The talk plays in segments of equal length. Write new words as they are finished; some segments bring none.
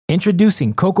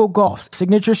Introducing Coco Gauff's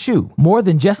signature shoe, more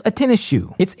than just a tennis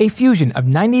shoe. It's a fusion of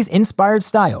 90s-inspired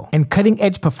style and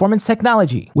cutting-edge performance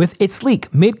technology. With its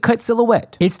sleek mid-cut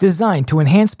silhouette, it's designed to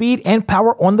enhance speed and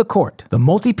power on the court. The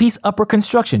multi-piece upper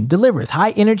construction delivers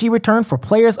high-energy return for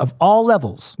players of all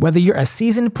levels. Whether you're a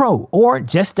seasoned pro or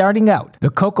just starting out, the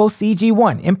Coco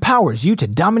CG1 empowers you to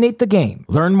dominate the game.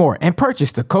 Learn more and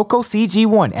purchase the Coco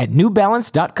CG1 at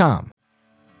NewBalance.com.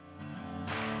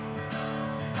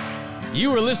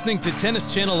 You are listening to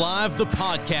Tennis Channel Live, the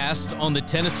podcast on the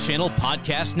Tennis Channel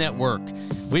Podcast Network.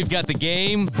 We've got the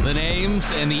game, the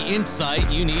names, and the insight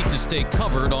you need to stay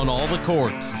covered on all the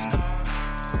courts.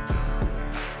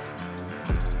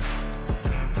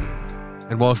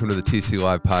 And welcome to the TC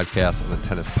Live podcast on the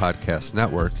Tennis Podcast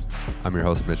Network. I'm your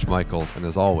host, Mitch Michaels, and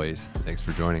as always, thanks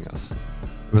for joining us.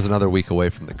 It was another week away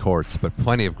from the courts, but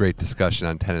plenty of great discussion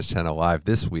on Tennis Channel Live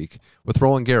this week, with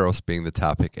Roland Garros being the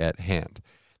topic at hand.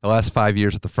 The last 5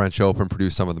 years at the French Open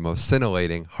produced some of the most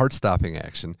scintillating, heart-stopping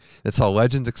action that saw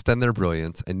legends extend their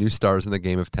brilliance and new stars in the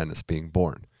game of tennis being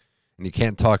born. And you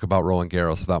can't talk about Roland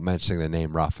Garros without mentioning the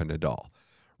name Rafa Nadal.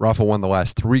 Rafa won the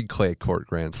last 3 clay court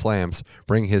Grand Slams,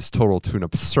 bringing his total to an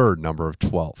absurd number of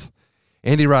 12.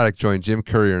 Andy Roddick joined Jim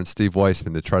Courier and Steve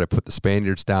Weissman to try to put the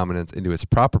Spaniards' dominance into its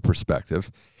proper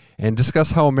perspective and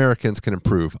discuss how Americans can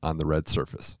improve on the red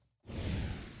surface.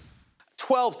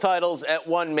 12 titles at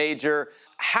one major.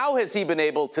 How has he been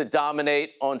able to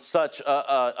dominate on such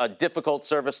a difficult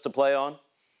surface to play on?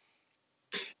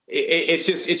 It's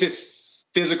just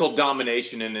physical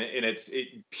domination in its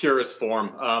purest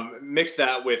form. Mix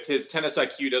that with his tennis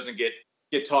IQ doesn't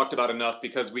get talked about enough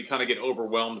because we kind of get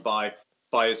overwhelmed by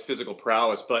his physical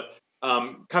prowess. But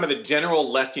kind of the general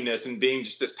leftiness and being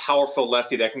just this powerful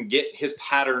lefty that can get his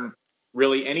pattern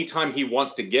really anytime he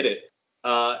wants to get it.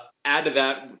 Add to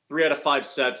that 3 out of 5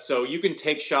 sets. So you can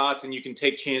take shots and you can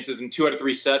take chances, and 2 out of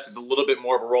 3 sets is a little bit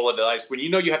more of a roll of the dice. When you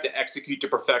know you have to execute to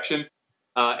perfection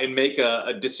and make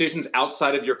decisions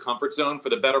outside of your comfort zone for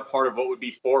the better part of what would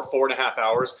be 4.5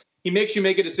 hours, he makes you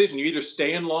make a decision. You either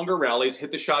stay in longer rallies, hit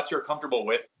the shots you're comfortable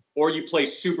with, or you play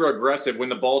super aggressive when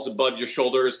the ball's above your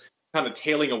shoulders, kind of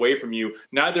tailing away from you,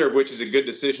 neither of which is a good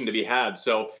decision to be had.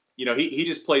 So, you know, he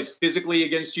just plays physically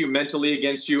against you, mentally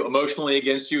against you, emotionally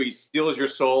against you. He steals your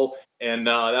soul, and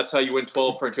that's how you win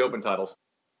 12 French Open titles.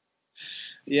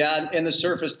 Yeah, and the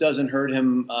surface doesn't hurt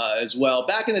him as well.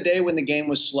 Back in the day when the game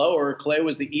was slower, clay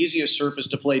was the easiest surface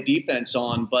to play defense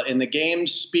on. But in the game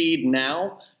speed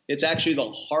now, it's actually the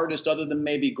hardest other than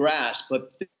maybe grass.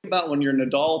 But think about when you're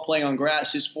Nadal playing on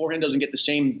grass, his forehand doesn't get the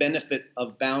same benefit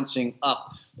of bouncing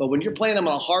up. But when you're playing him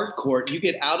on a hard court, you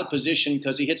get out of position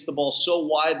because he hits the ball so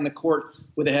wide in the court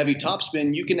with a heavy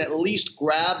topspin. You can at least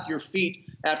grab your feet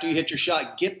after you hit your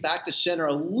shot, get back to center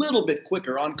a little bit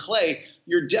quicker. On clay,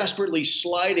 you're desperately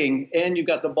sliding, and you've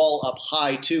got the ball up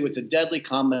high, too. It's a deadly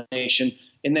combination.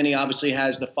 And then he obviously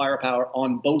has the firepower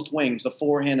on both wings, the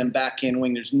forehand and backhand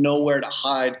wing. There's nowhere to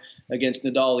hide against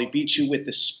Nadal. He beats you with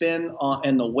the spin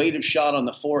and the weight of shot on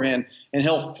the forehand, and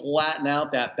he'll flatten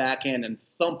out that backhand and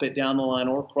thump it down the line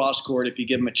or cross court if you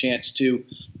give him a chance to.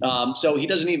 So he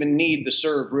doesn't even need the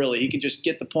serve, really. He can just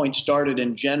get the point started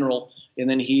in general, and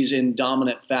then he's in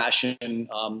dominant fashion,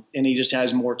 and he just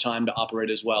has more time to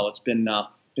operate as well. It's been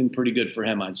pretty good for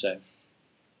him, I'd say.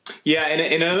 Yeah,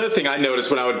 and another thing I noticed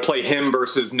when I would play him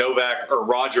versus Novak or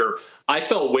Roger, I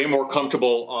felt way more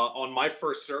comfortable on my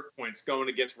first serve points going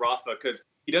against Rafa because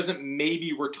he doesn't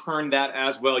maybe return that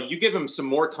as well. You give him some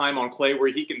more time on clay where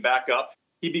he can back up,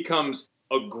 he becomes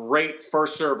a great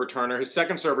first serve returner. His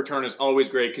second serve return is always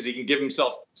great because he can give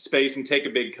himself space and take a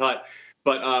big cut.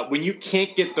 But when you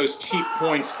can't get those cheap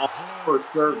points off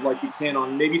first serve like you can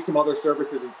on maybe some other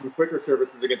services and some quicker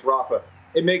services against Rafa,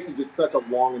 it makes it just such a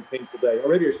long and painful day, or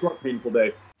maybe a short, painful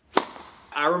day.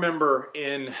 I remember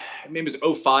maybe it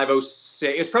was 05, 06,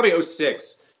 it's probably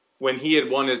 06, when he had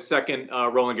won his second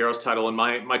Roland Garros title. And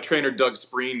my trainer, Doug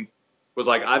Spreen, was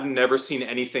like, I've never seen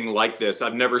anything like this.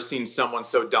 I've never seen someone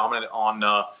so dominant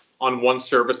on one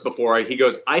service before. He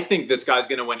goes, I think this guy's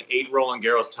going to win 8 Roland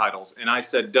Garros titles. And I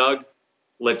said, Doug,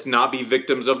 let's not be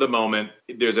victims of the moment.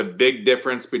 There's a big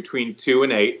difference between 2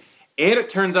 and 8. And it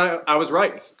turns out I was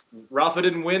right. Rafa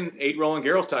didn't win 8 Roland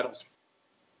Garros titles.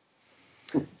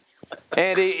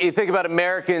 Andy, you think about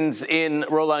Americans in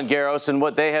Roland Garros and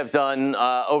what they have done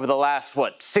over the last,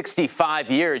 65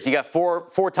 years. You got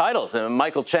four titles. And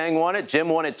Michael Chang won it, Jim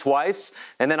won it twice,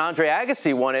 and then Andre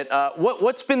Agassi won it.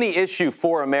 What's been the issue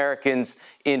for Americans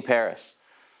in Paris?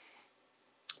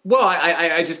 Well,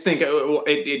 I just think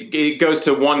it goes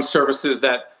to one, services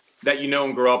that you know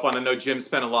and grow up on. I know Jim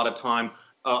spent a lot of time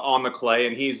on the clay,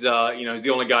 and he's the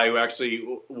only guy who actually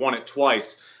won it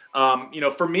twice.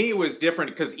 For me, it was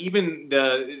different because even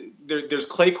there's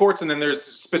clay courts and then there's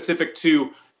specific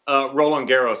to Roland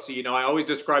Garros. I always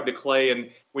describe the clay, and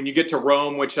when you get to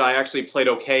Rome, which I actually played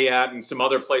okay at, and some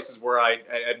other places where I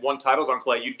had won titles on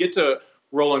clay, you'd get to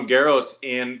Roland Garros,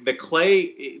 and the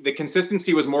clay, the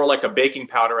consistency was more like a baking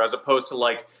powder as opposed to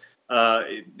like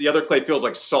the other clay feels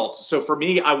like salt. So for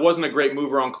me, I wasn't a great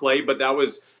mover on clay, but that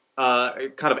was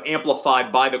kind of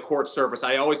amplified by the court surface.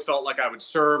 I always felt like I would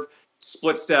serve,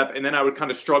 split step, and then I would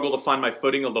kind of struggle to find my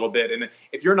footing a little bit. And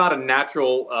if you're not a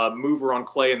natural mover on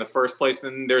clay in the first place,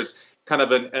 then there's kind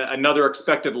of another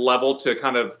expected level to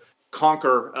kind of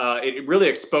conquer. It really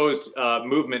exposed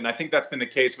movement, and I think that's been the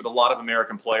case with a lot of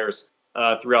American players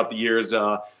throughout the years.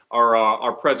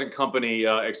 Our present company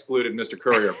excluded, Mr.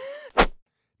 Courier.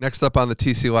 Next up on the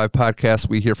TC Live podcast,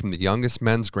 we hear from the youngest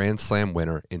men's Grand Slam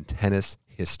winner in tennis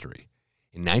history.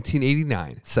 In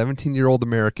 1989, 17-year-old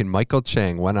American Michael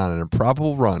Chang went on an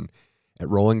improbable run at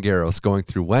Roland Garros, going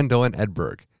through Wendell and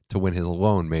Edberg to win his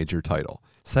lone major title.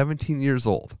 17 years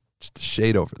old, just a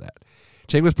shade over that.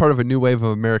 Chang was part of a new wave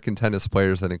of American tennis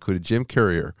players that included Jim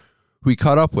Courier, who he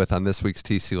caught up with on this week's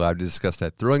TC Live to discuss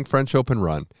that thrilling French Open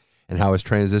run and how his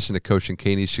transition to coaching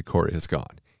Kei Nishikori has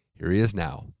gone. Here he is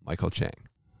now, Michael Chang.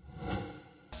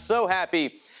 So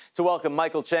happy to welcome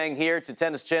Michael Chang here to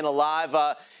Tennis Channel Live.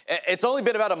 It's only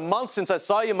been about a month since I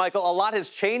saw you, Michael. A lot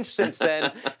has changed since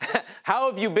then.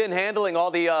 How have you been handling all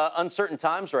the uncertain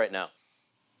times right now?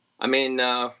 I mean,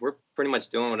 we're pretty much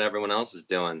doing what everyone else is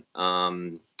doing.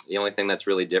 The only thing that's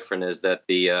really different is that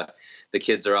the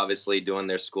kids are obviously doing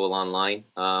their school online,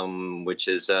 which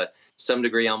is some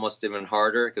degree almost even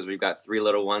harder because we've got 3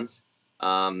 little ones.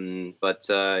 But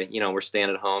we're staying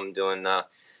at home doing,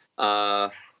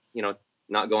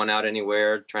 not going out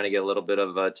anywhere, trying to get a little bit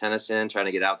of tennis in, trying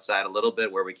to get outside a little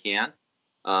bit where we can,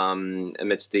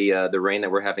 amidst the rain that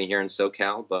we're having here in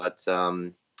SoCal. But,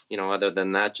 other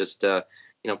than that, just,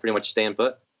 pretty much staying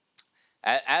put.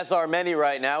 As are many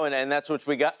right now, and that's what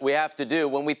we have to do.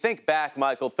 When we think back,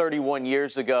 Michael, 31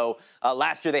 years ago,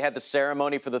 last year they had the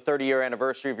ceremony for the 30-year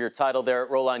anniversary of your title there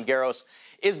at Roland Garros.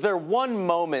 Is there one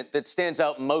moment that stands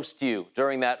out most to you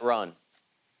during that run?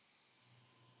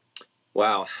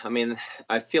 Wow. I mean,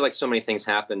 I feel like so many things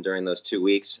happened during those 2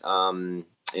 weeks in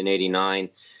 '89.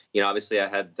 Obviously I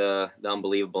had the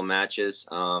unbelievable matches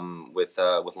with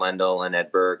Lendl and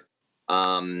Edberg.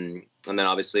 And then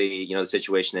obviously, the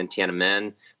situation in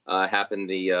Tiananmen happened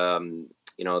the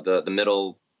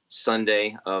middle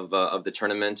Sunday of the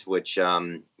tournament, which,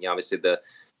 obviously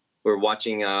we were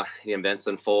watching the events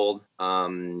unfold,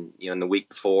 in the week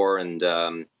before, and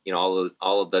all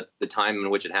of the time in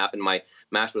which it happened. My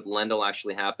match with Lendl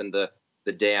actually happened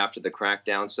the day after the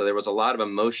crackdown, so there was a lot of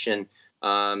emotion,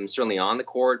 certainly on the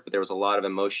court, but there was a lot of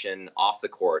emotion off the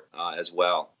court as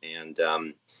well. And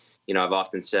I've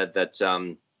often said that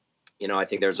I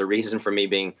think there's a reason for me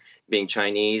being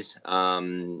Chinese,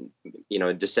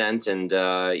 descent, and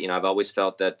I've always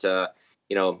felt that.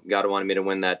 God wanted me to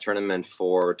win that tournament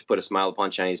to put a smile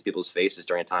upon Chinese people's faces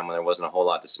during a time when there wasn't a whole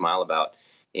lot to smile about.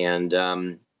 And,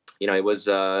 it was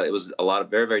a lot of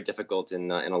very, very difficult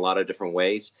in a lot of different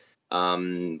ways.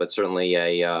 But certainly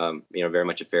very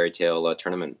much a fairy tale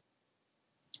tournament.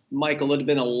 Michael, it had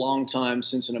been a long time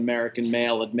since an American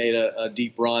male had made a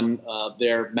deep run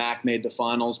there. Mac made the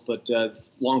finals, but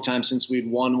long time since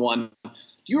we'd won one. Do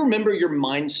you remember your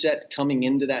mindset coming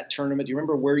into that tournament? Do you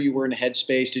remember where you were in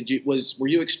headspace? Were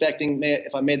you expecting,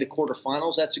 if I made the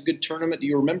quarterfinals, that's a good tournament? Do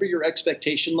you remember your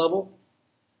expectation level?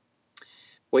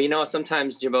 Well,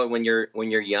 sometimes, Jimbo, when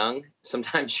you're young,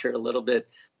 sometimes you're a little bit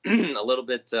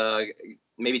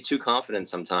maybe too confident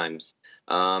sometimes.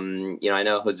 I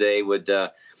know Jose would,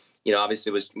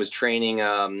 obviously was training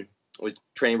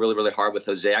really, really hard with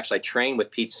Jose. Actually, I trained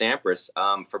with Pete Sampras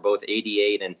for both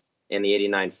 '88 and the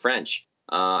 '89 French.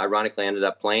 Ironically, I ended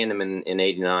up playing them in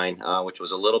 '89, which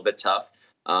was a little bit tough.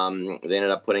 They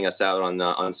ended up putting us out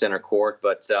on center court.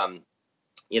 But,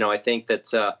 I think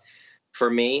that for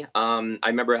me, I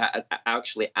remember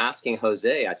actually asking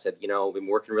Jose, I said, I've been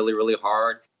working really, really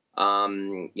hard.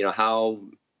 How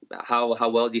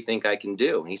well do you think I can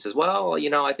do? And he says, well,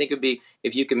 I think it'd be,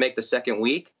 if you can make the second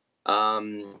week,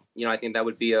 I think that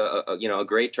would be a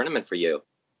great tournament for you.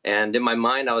 And in my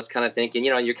mind, I was kind of thinking,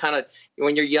 you're kind of,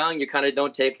 when you're young, you kind of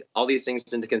don't take all these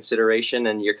things into consideration.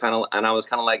 And and I was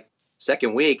kind of like,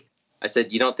 second week, I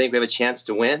said, you don't think we have a chance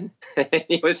to win?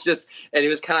 He was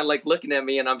kind of like looking at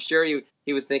me, and I'm sure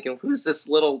he was thinking, who's this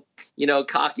little,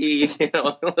 cocky,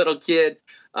 little kid?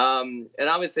 And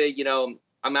obviously,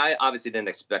 I obviously didn't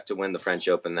expect to win the French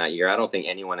Open that year. I don't think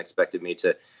anyone expected me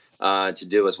to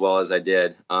do as well as I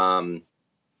did.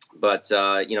 But,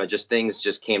 just things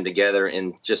just came together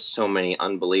in just so many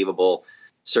unbelievable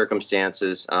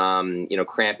circumstances,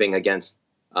 cramping against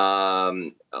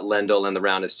Lendl in the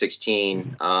round of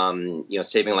 16,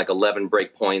 saving like 11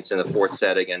 break points in the fourth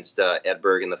set against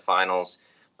Edberg in the finals,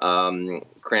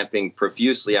 cramping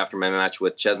profusely after my match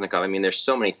with Chesnikov. I mean, there's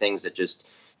so many things that just,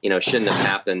 shouldn't have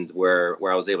happened where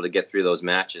I was able to get through those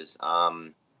matches.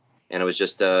 And it was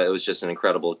just an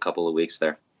incredible couple of weeks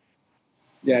there.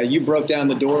 Yeah, you broke down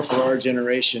the door for our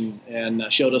generation and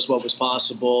showed us what was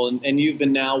possible. And you've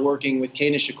been now working with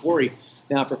Kei Nishikori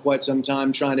now for quite some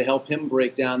time, trying to help him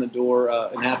break down the door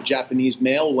and have a Japanese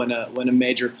male win a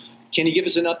major. Can you give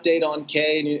us an update on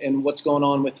Kei and what's going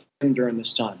on with him during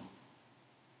this time?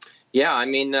 Yeah,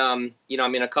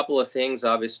 a couple of things.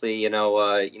 Obviously,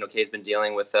 Kei's been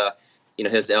dealing with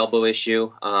his elbow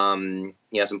issue.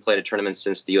 He hasn't played a tournament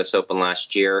since the U.S. Open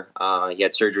last year. He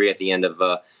had surgery at the end of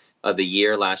the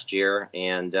year last year,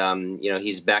 and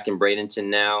he's back in Bradenton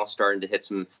now, starting to hit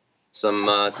some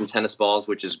tennis balls,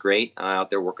 which is great. Out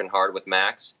there working hard with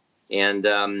Max, and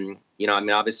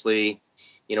obviously,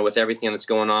 with everything that's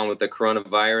going on with the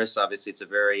coronavirus, obviously it's a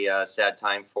very sad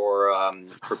time for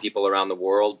people around the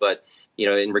world. But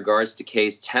in regards to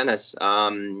Kei's tennis,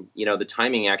 the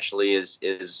timing actually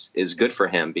is good for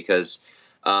him because.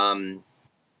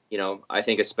 I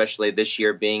think especially this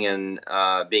year being an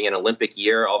Olympic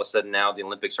year, all of a sudden now the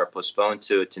Olympics are postponed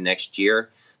to next year.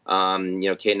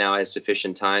 Kei now has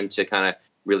sufficient time to kind of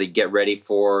really get ready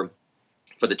for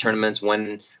the tournaments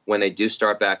when they do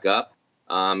start back up.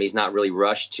 He's not really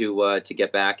rushed to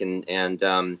get back and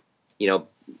all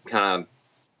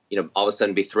of a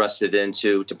sudden be thrusted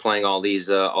into playing all these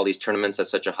tournaments at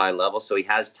such a high level. So he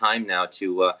has time now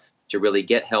to really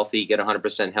get healthy, get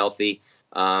 100% healthy.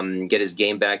 Get his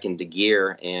game back into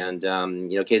gear. And,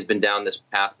 Kei's been down this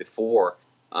path before,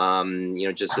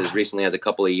 just as recently as a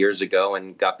couple of years ago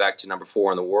and got back to number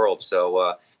 4 in the world.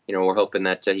 So, we're hoping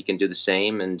that he can do the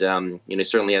same. And, he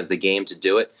certainly has the game to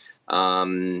do it.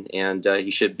 And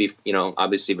he should be,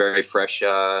 obviously very fresh,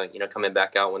 coming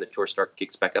back out when the tour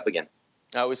kicks back up again.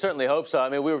 We certainly hope so. I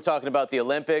mean, we were talking about the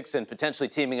Olympics and potentially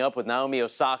teaming up with Naomi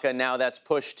Osaka. Now that's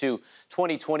pushed to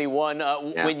 2021.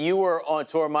 When you were on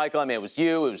tour, Michael, it was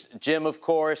you, it was Jim, of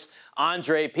course,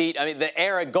 Andre, Pete.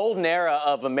 The golden era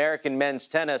of American men's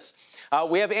tennis.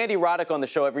 We have Andy Roddick on the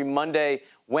show every Monday,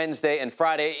 Wednesday, and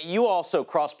Friday. You also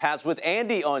cross paths with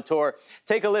Andy on tour.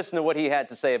 Take a listen to what he had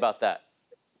to say about that.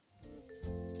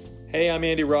 Hey, I'm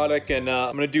Andy Roddick, and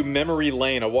I'm going to do memory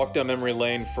lane. I walk down memory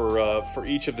lane for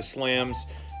each of the slams.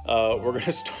 We're going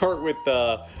to start with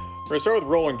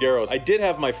Roland Garros. I did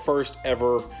have my first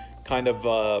ever kind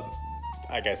of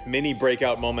mini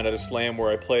breakout moment at a slam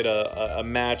where I played a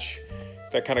match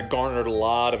that kind of garnered a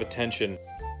lot of attention.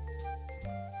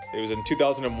 It was in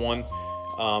 2001,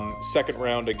 second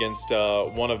round against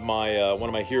one of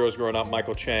my heroes growing up,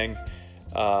 Michael Chang.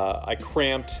 I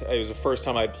cramped. It was the first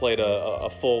time I'd played a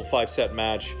full 5-set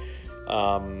match.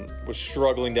 Was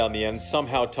struggling down the end,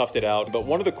 somehow toughed it out. But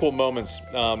one of the cool moments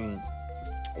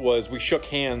was we shook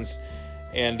hands,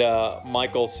 and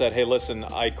Michael said, "Hey, listen,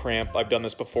 I cramp. I've done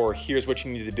this before. Here's what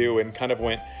you need to do," and kind of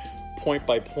went point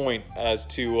by point as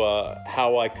to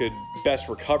how I could best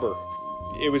recover.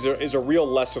 It was a real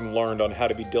lesson learned on how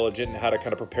to be diligent and how to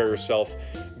kind of prepare yourself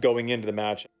going into the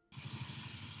match.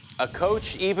 A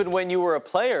coach even when you were a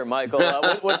player, Michael.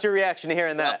 What's your reaction to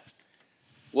hearing that?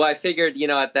 Well, I figured,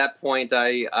 at that point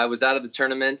I was out of the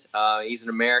tournament. He's an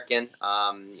American.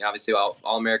 Obviously, all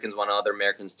Americans want other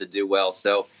Americans to do well.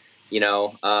 So,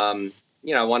 I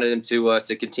wanted him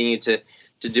to continue to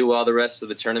do well the rest of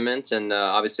the tournament. And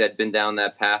obviously, I'd been down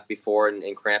that path before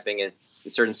and cramping in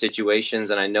certain situations,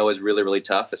 and I know is really, really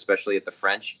tough, especially at the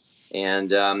French. And,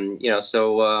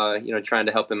 trying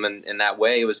to help him in that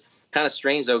way. It was kind of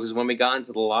strange, though, because when we got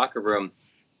into the locker room,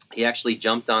 he actually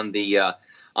jumped on the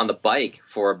bike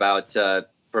for about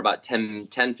 10,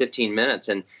 15 minutes.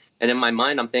 And in my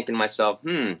mind, I'm thinking to myself,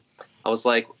 I was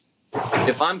like,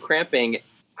 if I'm cramping,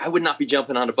 I would not be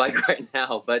jumping on a bike right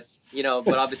now. But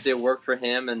obviously it worked for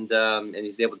him, and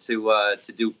he's able to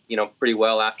do, pretty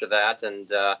well after that. And,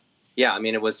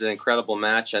 it was an incredible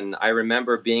match. And I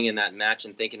remember being in that match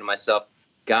and thinking to myself,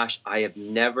 gosh, I have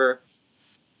never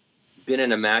been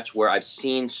in a match where I've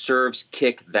seen serves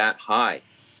kick that high.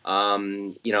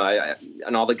 And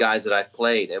all the guys that I've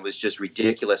played, it was just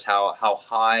ridiculous how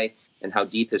high and how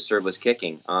deep his serve was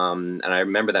kicking. And I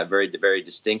remember that very, very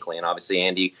distinctly. And obviously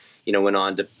Andy, went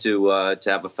on to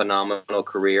have a phenomenal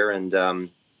career and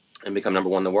become number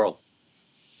 1 in the world.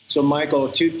 So, Michael,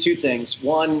 two things.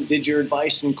 One, did your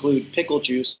advice include pickle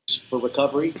juice for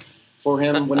recovery? for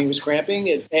him when he was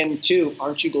cramping? And two,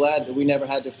 aren't you glad that we never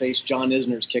had to face John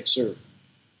Isner's kick serve?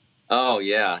 Oh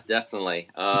yeah, definitely.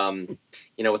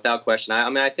 Without question.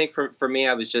 I think for me,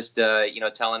 I was just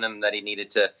telling him that he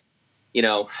needed to,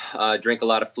 drink a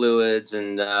lot of fluids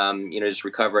and just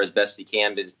recover as best he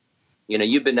can. Because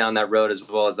you've been down that road as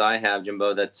well as I have,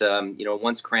 Jimbo. That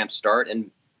once cramps start,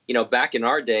 and back in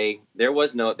our day, there were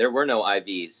no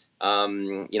IVs.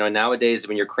 Nowadays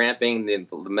when you're cramping, the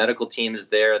medical team is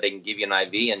there. They can give you an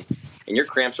IV, and your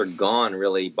cramps are gone.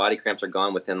 Really, body cramps are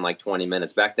gone within like 20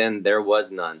 minutes. Back then, there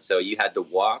was none. So you had to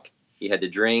walk, you had to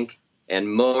drink,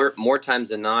 and more times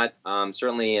than not,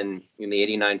 certainly in the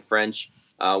 '89 French,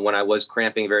 when I was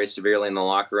cramping very severely in the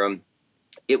locker room,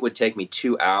 it would take me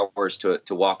 2 hours to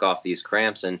walk off these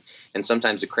cramps. And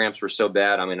sometimes the cramps were so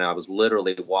bad, I was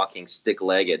literally walking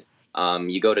stick-legged.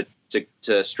 You go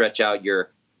to stretch out your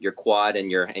quad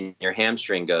and your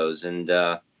hamstring goes. And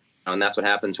that's what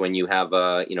happens when you have,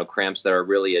 cramps that are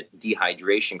really a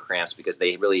dehydration cramps, because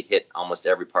they really hit almost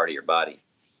every part of your body.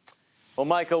 Well,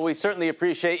 Michael, we certainly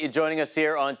appreciate you joining us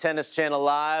here on Tennis Channel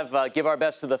Live. Give our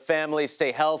best to the family.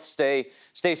 Stay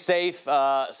safe,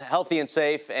 healthy and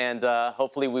safe, and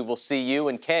hopefully we will see you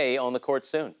and Kay on the court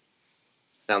soon.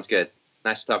 Sounds good.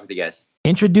 Nice to talk with you guys.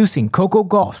 Introducing Coco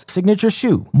Gauff's signature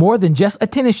shoe. More than just a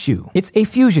tennis shoe, it's a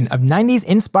fusion of 90s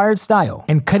inspired style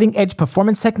and cutting-edge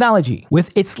performance technology.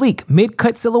 With its sleek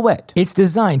mid-cut silhouette, it's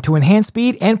designed to enhance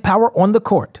speed and power on the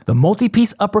court. The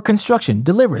multi-piece upper construction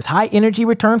delivers high-energy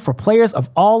return for players of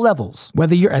all levels.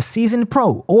 Whether you're a seasoned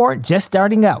pro or just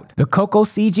starting out, the Coco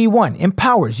CG1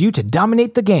 empowers you to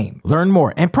dominate the game. Learn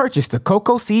more and purchase the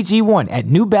Coco CG1 at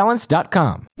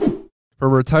NewBalance.com.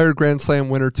 From a retired Grand Slam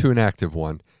winner to an active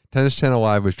one, Tennis Channel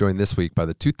Live was joined this week by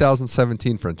the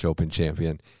 2017 French Open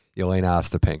champion, Jelena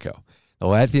Ostapenko. The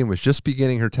Latvian was just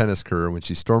beginning her tennis career when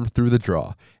she stormed through the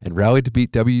draw and rallied to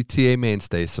beat WTA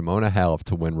mainstay Simona Halep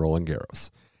to win Roland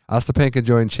Garros. Ostapenko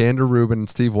joined Chandler Rubin and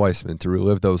Steve Weissman to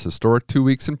relive those historic 2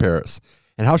 weeks in Paris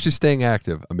and how she's staying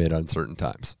active amid uncertain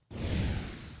times.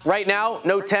 Right now,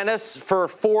 no tennis for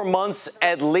 4 months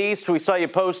at least. We saw you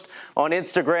post on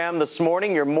Instagram this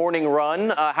morning, your morning run.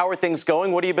 How are things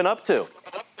going? What have you been up to?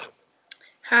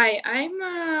 Hi,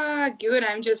 I'm good.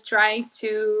 I'm just trying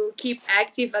to keep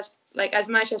active as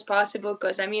much as possible,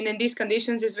 because in these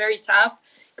conditions it's very tough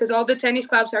because all the tennis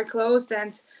clubs are closed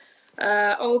and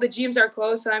all the gyms are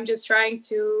closed. So I'm just trying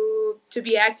to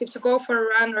be active, to go for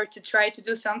a run or to try to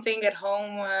do something at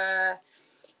home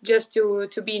just to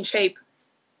be in shape.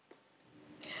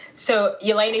 So,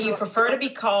 Jelena, you prefer to be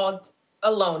called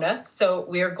Ilona, so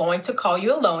we're going to call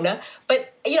you Ilona.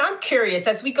 But, I'm curious,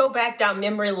 as we go back down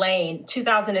memory lane,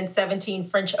 2017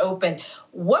 French Open,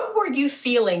 what were you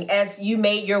feeling as you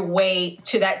made your way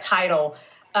to that title?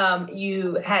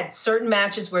 You had certain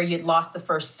matches where you'd lost the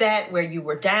first set, where you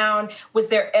were down. Was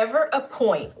there ever a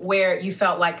point where you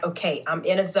felt like, okay, I'm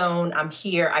in a zone, I'm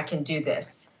here, I can do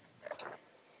this?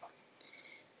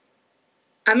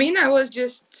 I was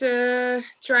just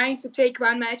trying to take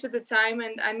one match at a time.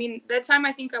 And that time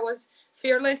I think I was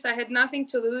fearless. I had nothing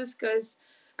to lose because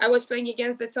I was playing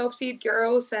against the top seed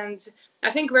girls. And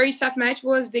I think very tough match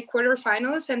was the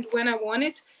quarterfinals. And when I won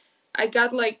it, I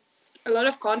got a lot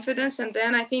of confidence. And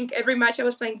then I think every match I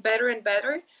was playing better and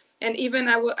better. And even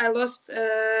I lost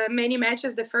many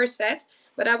matches the first set,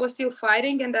 but I was still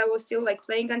fighting and I was still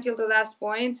playing until the last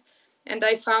point. And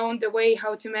I found a way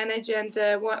how to manage and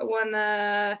won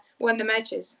the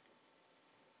matches.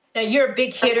 Now, you're a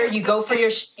big hitter. You go for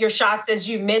your shots, as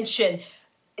you mentioned.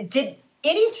 Did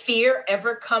any fear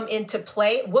ever come into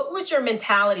play? What was your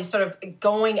mentality sort of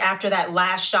going after that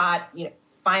last shot,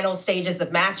 final stages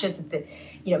of matches,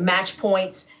 match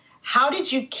points? How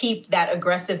did you keep that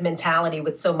aggressive mentality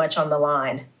with so much on the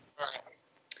line?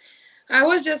 I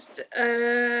was just,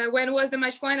 when it was the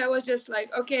match point, I was just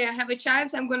okay, I have a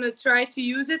chance. I'm going to try to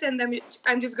use it. And then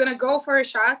I'm just going to go for a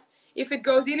shot. If it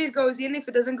goes in, it goes in. If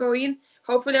it doesn't go in,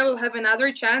 hopefully I will have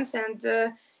another chance. And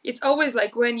it's always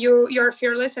when you're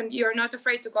fearless and you're not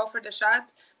afraid to go for the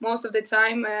shot. Most of the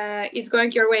time, it's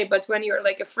going your way. But when you're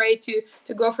afraid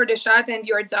to go for the shot and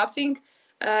you're adopting,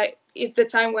 it's the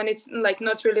time when it's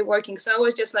not really working. So I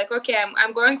was just okay,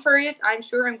 I'm going for it. I'm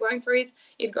sure I'm going for it.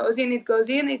 It goes in, it goes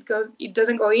in, it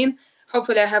doesn't go in.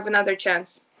 Hopefully I have another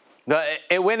chance.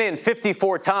 It went in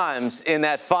 54 times in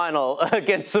that final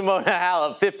against Simona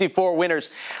Halep, 54 winners.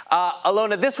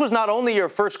 Ilona, this was not only your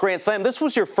first Grand Slam, this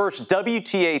was your first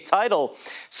WTA title.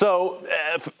 So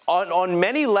on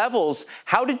many levels,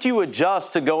 how did you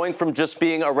adjust to going from just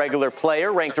being a regular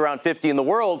player, ranked around 50 in the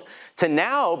world, to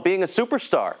now being a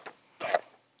superstar?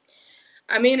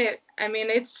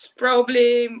 It's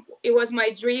probably, it was my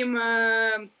dream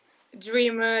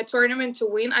dream tournament to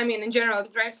win. I mean, in general, the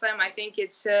Grand Slam, I think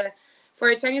it's for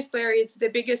a tennis player, it's the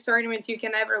biggest tournament you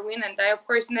can ever win. And I, of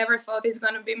course, never thought it's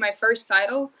going to be my first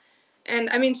title. And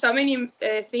I mean, so many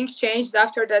things changed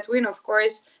after that win, of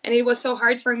course. And it was so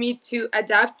hard for me to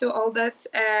adapt to all that.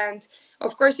 And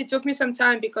of course, it took me some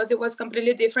time because it was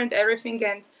completely different, everything.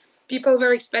 And people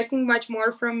were expecting much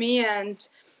more from me. And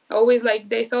always like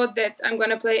they thought that I'm going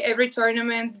to play every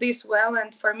tournament this well.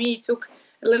 And for me, it took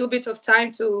a little bit of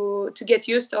time to get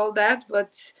used to all that.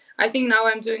 But I think now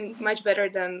I'm doing much better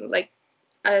than like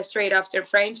straight after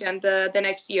French. And the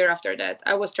next year after that,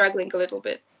 I was struggling a little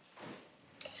bit.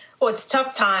 Well, it's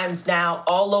tough times now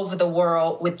all over the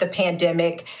world with the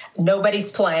pandemic.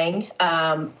 Nobody's playing.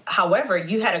 However,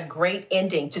 you had a great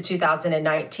ending to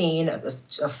 2019 of the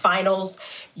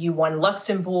finals. You won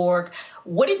Luxembourg.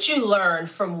 What did you learn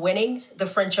from winning the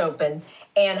French Open?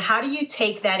 And how do you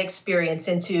take that experience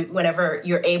into whenever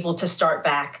you're able to start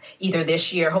back, either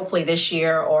this year, hopefully this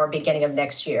year, or beginning of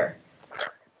next year?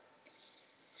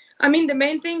 I mean, the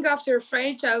main thing after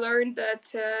French, I learned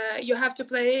that you have to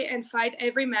play and fight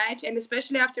every match. And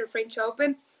especially after French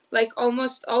Open, like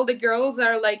almost all the girls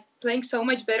are like playing so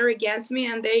much better against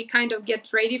me and they kind of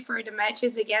get ready for the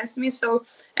matches against me. So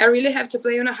I really have to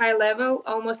play on a high level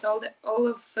almost all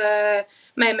of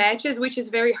my matches, which is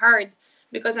very hard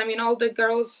because, I mean, all the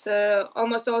girls,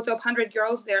 almost all top 100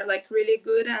 girls, they're like really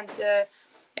good. And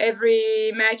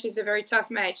every match is a very tough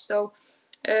match. So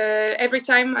every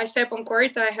time I step on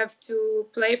court, I have to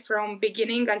play from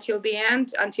beginning until the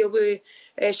end, until we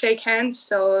shake hands.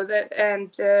 So that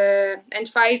and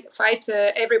fight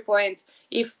every point.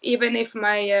 Even if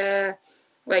my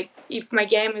if my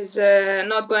game is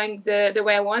not going the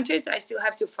way I want it, I still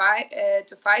have to fight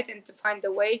and to find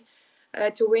a way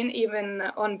to win even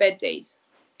on bad days.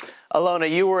 Ilona,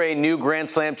 you were a new Grand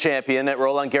Slam champion at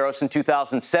Roland Garros in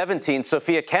 2017.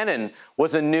 Sofia Kenin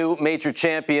was a new major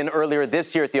champion earlier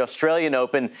this year at the Australian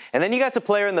Open. And then you got to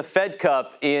play her in the Fed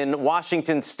Cup in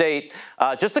Washington State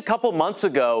just a couple months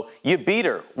ago. You beat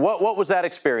her. What was that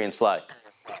experience like?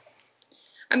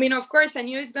 I mean, of course, I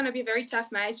knew it's going to be a very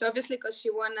tough match, obviously, because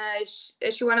she won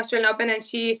Australian Open and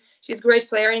she's a great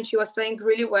player and she was playing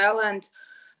really well. And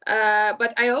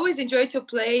but I always enjoy to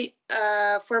play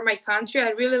for my country.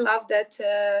 I really love that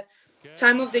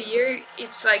time of the year.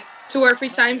 It's like 2 or 3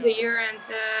 times a year.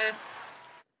 And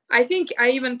I think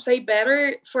I even play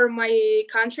better for my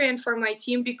country and for my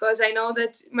team because I know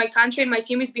that my country and my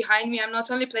team is behind me. I'm not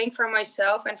only playing for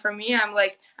myself and for me.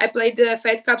 I played the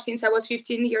Fed Cup since I was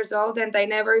 15 years old and I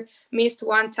never missed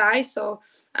one tie. So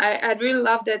I really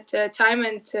love that time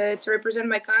and to represent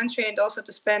my country and also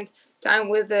to spend time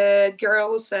with the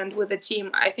girls and with the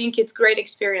team. I think it's a great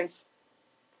experience.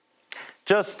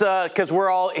 Just because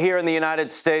we're all here in the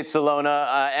United States,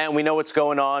 Ilona, and we know what's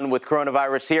going on with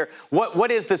coronavirus here. What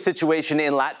is the situation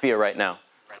in Latvia right now?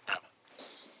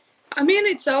 I mean,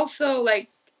 it's also like,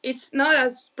 it's not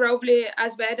as probably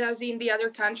as bad as in the other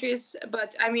countries,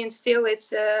 but I mean, still it's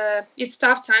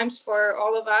tough times for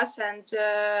all of us.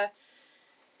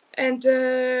 And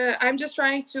I'm just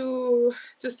trying to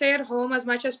stay at home as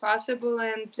much as possible.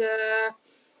 And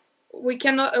we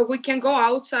can go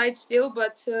outside still,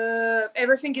 but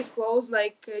everything is closed.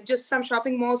 Like just some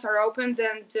shopping malls are opened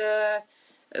and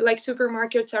like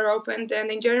supermarkets are opened. And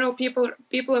in general,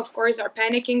 people of course are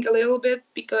panicking a little bit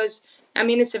because I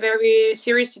mean it's a very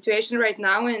serious situation right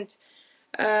now. And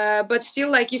but still,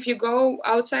 like if you go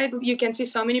outside, you can see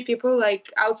so many people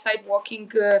like outside walking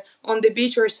on the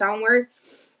beach or somewhere,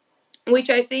 which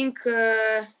I think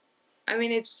I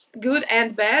mean it's good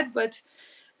and bad, but.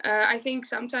 I think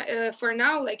sometimes for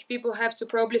now, like people have to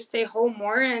probably stay home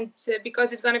more, and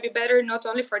because it's going to be better not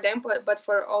only for them but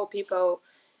for all people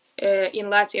in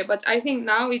Latvia. But I think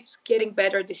now it's getting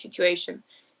better, the situation,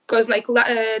 because like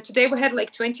today we had like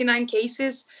 29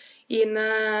 cases in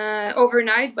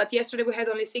overnight, but yesterday we had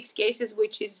only 6 cases,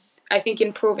 which is I think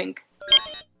improving.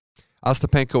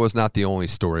 Ostapenko was not the only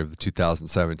story of the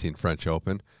 2017 French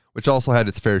Open, which also had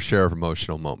its fair share of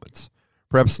emotional moments.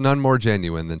 Perhaps none more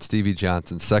genuine than Stevie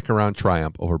Johnson's second-round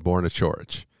triumph over Borna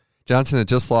Coric. Johnson had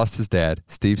just lost his dad,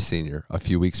 Steve Sr., a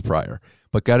few weeks prior,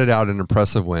 but gutted out an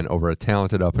impressive win over a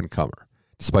talented up-and-comer,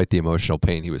 despite the emotional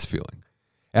pain he was feeling.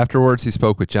 Afterwards, he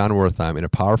spoke with Jon Wertheim in a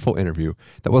powerful interview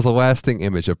that was a lasting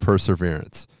image of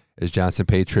perseverance, as Johnson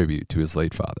paid tribute to his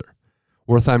late father.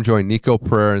 Wertheim joined Nico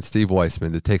Pereira and Steve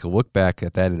Weissman to take a look back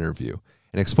at that interview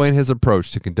and explain his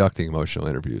approach to conducting emotional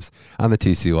interviews on the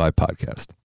TC Live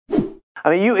podcast. I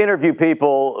mean, you interview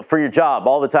people for your job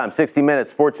all the time, 60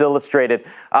 Minutes, Sports Illustrated.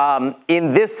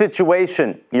 In this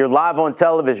situation, you're live on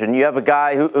television. You have a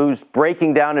guy who's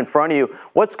breaking down in front of you.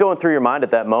 What's going through your mind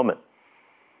at that moment?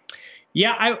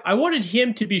 Yeah, I wanted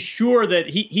him to be sure that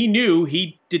he knew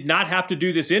he did not have to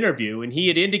do this interview. And he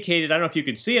had indicated, I don't know if you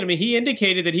could see it, I mean, he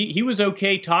indicated that he was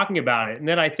okay talking about it. And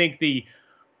then I think the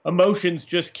emotions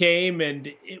just came, and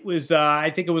it was,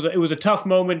 I think it was a tough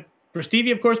moment for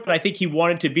Stevie, of course, but I think he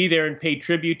wanted to be there and pay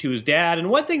tribute to his dad. And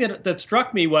one thing that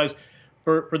struck me was,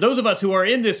 for those of us who are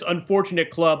in this unfortunate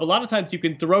club, a lot of times you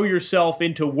can throw yourself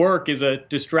into work as a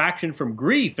distraction from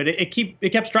grief. And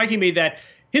it kept striking me that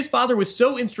his father was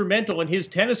so instrumental in his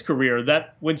tennis career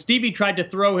that when Stevie tried to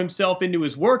throw himself into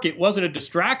his work, it wasn't a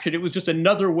distraction. It was just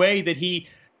another way that he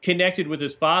connected with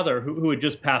his father, who had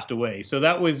just passed away. So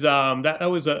that was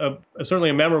certainly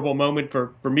a memorable moment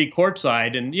for me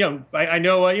courtside. And I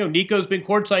know Nico's been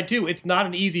courtside too. It's not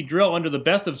an easy drill under the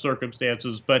best of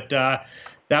circumstances, but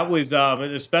that was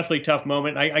an especially tough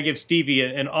moment. I give Stevie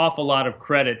an awful lot of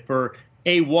credit for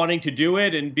A, wanting to do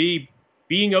it, and B,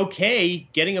 being okay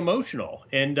getting emotional.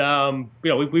 And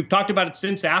we've talked about it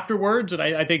since afterwards, and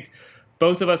I think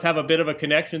both of us have a bit of a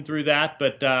connection through that,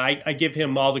 but I give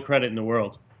him all the credit in the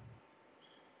world.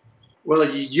 Well,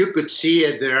 you could see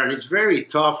it there, and it's very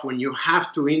tough when you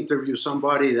have to interview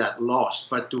somebody that lost.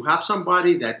 But to have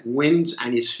somebody that wins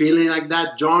and is feeling like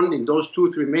that, John, in those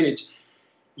 2-3 minutes,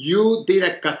 you did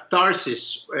a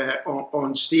catharsis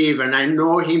on Steve, and I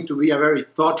know him to be a very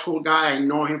thoughtful guy. I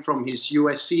know him from his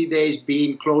USC days,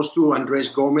 being close to Andres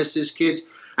Gomez's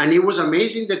kids, and it was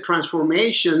amazing the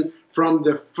transformation from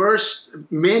the first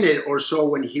minute or so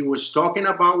when he was talking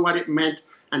about what it meant,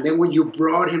 and then when you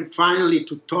brought him finally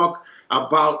to talk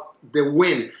about the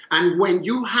win. And when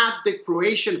you have the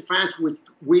Croatian fans, which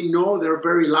we know they're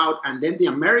very loud, and then the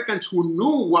Americans who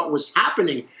knew what was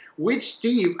happening with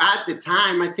Steve at the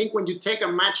time, I think when you take a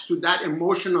match to that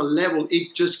emotional level,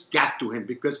 it just got to him,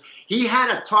 because he had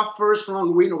a tough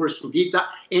first-round win over Sugita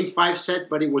in 5 sets,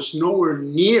 but it was nowhere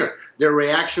near the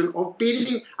reaction of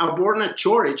beating a Borna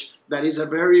Coric that is a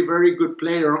very, very good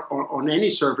player on any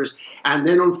surface. And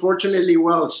then, unfortunately,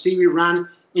 well, Stevie ran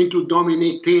into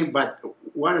Dominic Thiem, but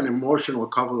what an emotional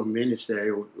couple of minutes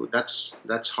there.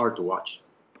 That's hard to watch.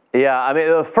 Yeah, I mean,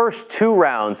 the first 2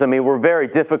 rounds, were very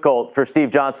difficult for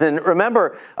Steve Johnson. And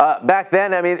remember, back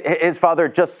then, his father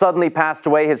just suddenly passed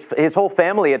away. His whole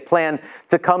family had planned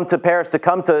to come to Paris, to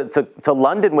come to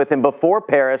London with him before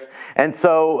Paris. And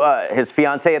so his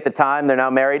fiancée at the time, they're now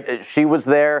married, she was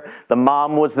there. The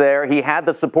mom was there. He had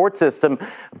the support system.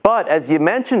 But as you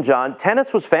mentioned, John,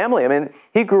 tennis was family.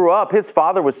 He grew up. His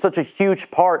father was such a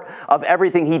huge part of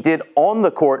everything he did on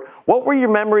the court. What were your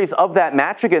memories of that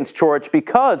match against Coric?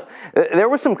 Because there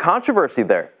was some controversy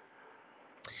there.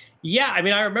 Yeah, I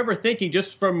remember thinking,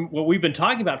 just from what we've been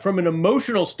talking about, from an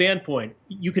emotional standpoint,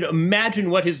 you could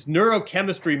imagine what his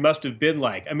neurochemistry must have been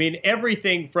like.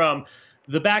 Everything from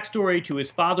the backstory to his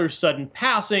father's sudden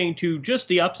passing to just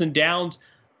the ups and downs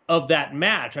of that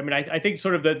match. I think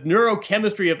sort of the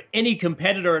neurochemistry of any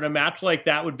competitor in a match like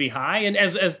that would be high. And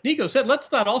as Nico said,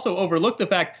 let's not also overlook the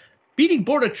fact beating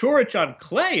Borna Coric on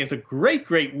clay is a great,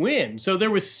 great win. So there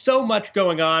was so much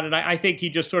going on, and I think he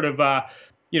just sort of,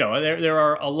 there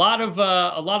are a lot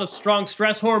of strong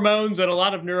stress hormones and a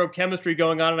lot of neurochemistry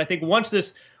going on. And I think once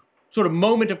this sort of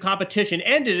moment of competition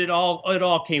ended, it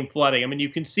all came flooding. You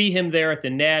can see him there at the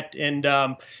net, and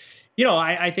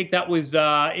I think that was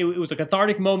it was a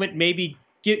cathartic moment, maybe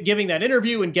giving that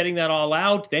interview and getting that all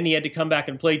out. Then he had to come back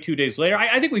and play 2 days later.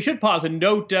 I think we should pause and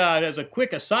note, as a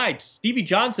quick aside, Stevie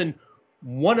Johnson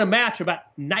won a match about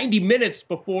 90 minutes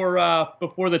before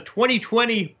the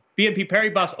 2020 BNP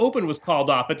Paribas Open was called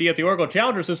off at the Oracle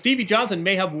Challenger. So Stevie Johnson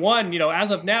may have won.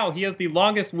 As of now, he has the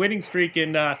longest winning streak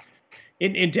in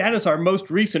tennis, our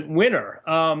most recent winner.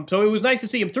 So it was nice to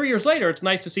see him 3 years later. It's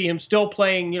nice to see him still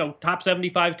playing, top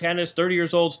 75 tennis, 30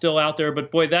 years old, still out there. But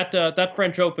boy, that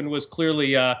French Open was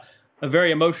clearly a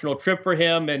very emotional trip for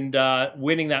him, and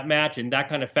winning that match in that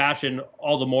kind of fashion,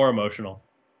 all the more emotional.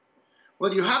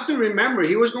 Well, you have to remember,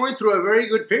 he was going through a very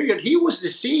good period. He was the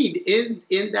seed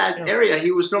in that area.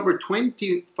 He was number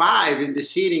 25 in the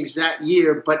seedings that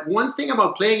year. But one thing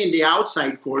about playing in the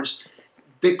outside courts,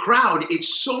 the crowd,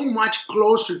 it's so much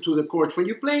closer to the courts. When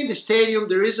you play in the stadium,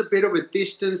 there is a bit of a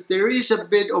distance. There is a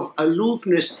bit of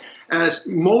aloofness as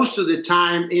most of the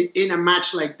time in a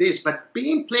match like this. But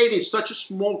being played in such a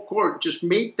small court just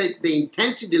made the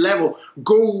intensity level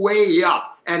go way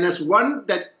up. And as one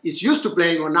that is used to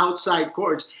playing on outside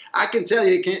courts, I can tell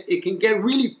you it can get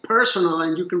really personal,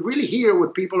 and you can really hear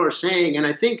what people are saying. And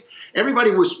I think everybody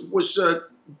was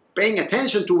paying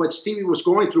attention to what Stevie was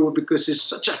going through, because it's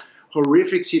such a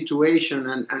horrific situation,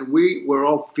 and we were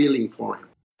all feeling for him.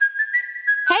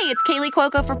 Hey, Hey, it's Kaylee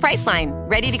Cuoco for Priceline.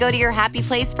 Ready to go to your happy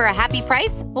place for a happy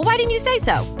price? Well, why didn't you say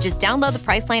so? Just download the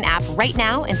Priceline app right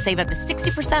now and save up to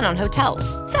 60% on hotels.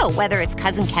 So whether it's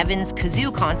Cousin Kevin's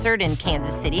Kazoo Concert in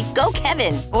Kansas City, go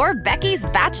Kevin, or Becky's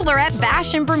Bachelorette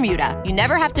Bash in Bermuda, you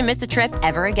never have to miss a trip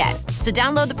ever again. So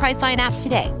download the Priceline app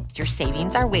today. Your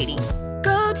savings are waiting.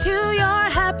 Go to your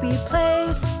happy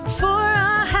place for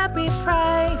a happy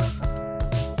price.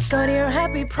 Go to your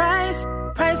happy price,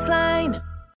 Priceline.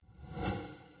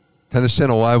 Tennis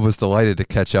Channel Live was delighted to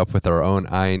catch up with our own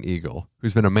Ian Eagle,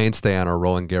 who's been a mainstay on our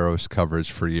Roland Garros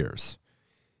coverage for years.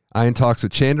 Ian talks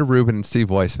with Chanda Rubin and Steve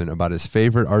Weissman about his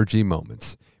favorite RG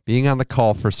moments, being on the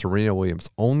call for Serena Williams'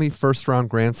 only first-round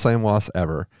Grand Slam loss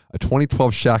ever, a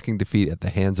 2012 shocking defeat at the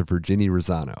hands of Virginia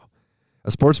Rosano.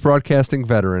 A sports broadcasting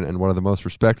veteran and one of the most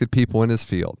respected people in his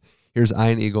field, here's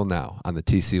Ian Eagle now on the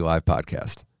TC Live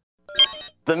podcast.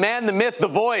 The man, the myth, the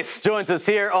voice joins us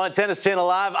here on Tennis Channel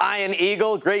Live. Ian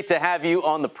Eagle, great to have you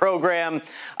on the program.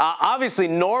 Obviously,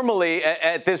 normally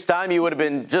at this time, you would have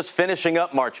been just finishing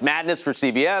up March Madness for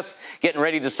CBS, getting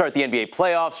ready to start the NBA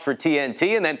playoffs for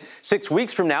TNT, and then 6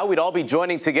 weeks from now, we'd all be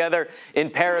joining together in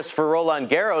Paris for Roland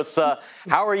Garros.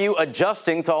 How are you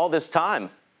adjusting to all this time?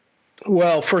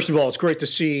 Well, first of all, it's great to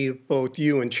see both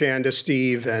you and Chanda,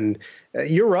 Steve, and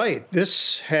you're right.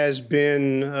 This has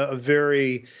been a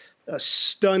very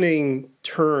stunning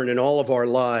turn in all of our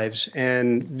lives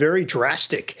and very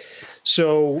drastic.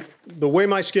 So the way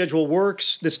my schedule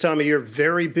works this time of year,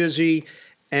 very busy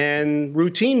and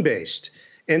routine-based.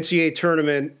 NCAA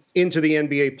tournament into the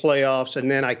NBA playoffs,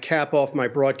 and then I cap off my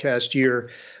broadcast year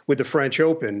with the French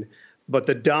Open. But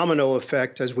the domino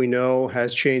effect, as we know,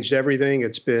 has changed everything.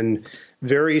 It's been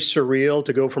very surreal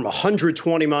to go from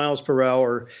 120 miles per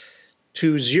hour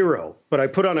to 0. But I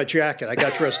put on a jacket. I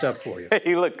got dressed up for you.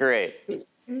 You look great.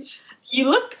 You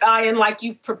look, Ian, like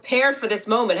you've prepared for this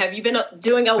moment. Have you been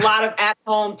doing a lot of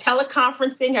at-home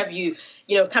teleconferencing? Have you,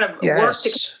 kind of worked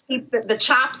to keep the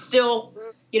chops still,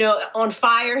 on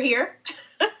fire here?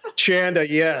 Chanda,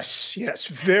 yes.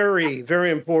 Very, very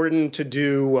important to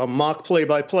do a mock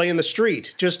play-by-play in the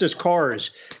street, just as cars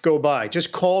go by.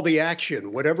 Just call the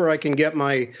action, whatever I can get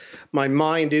my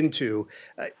mind into.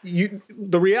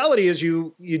 The reality is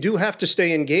you do have to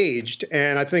stay engaged,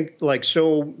 and I think like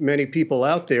so many people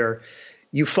out there,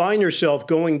 you find yourself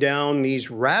going down these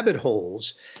rabbit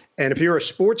holes. And if you're a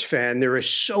sports fan, there is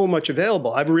so much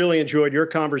available. I've really enjoyed your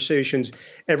conversations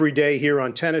every day here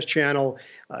on Tennis Channel,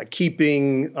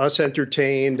 keeping us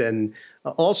entertained and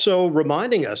also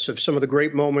reminding us of some of the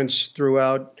great moments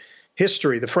throughout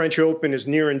history. The French Open is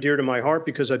near and dear to my heart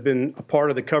because I've been a part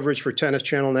of the coverage for Tennis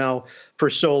Channel now for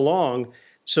so long.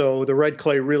 So the red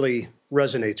clay really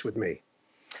resonates with me.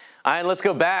 And let's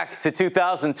go back to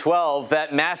 2012,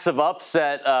 that massive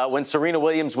upset when Serena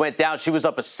Williams went down. She was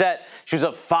up a set. She was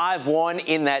up 5-1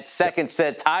 in that second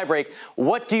set tiebreak.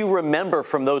 What do you remember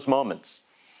from those moments?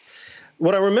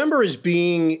 What I remember is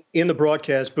being in the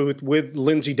broadcast booth with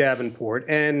Lindsay Davenport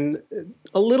and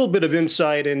a little bit of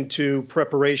insight into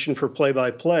preparation for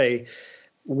play-by-play.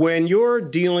 When you're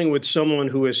dealing with someone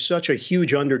who is such a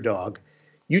huge underdog,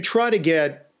 you try to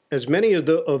get as many of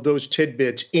those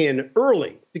tidbits in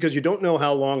early because you don't know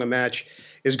how long a match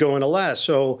is going to last.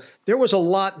 So there was a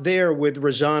lot there with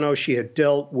Rosano. She had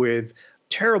dealt with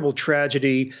terrible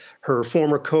tragedy. Her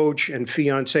former coach and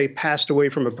fiance passed away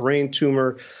from a brain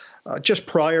tumor just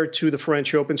prior to the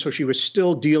French Open. So she was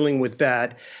still dealing with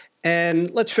that.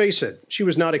 And let's face it, she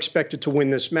was not expected to win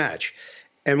this match.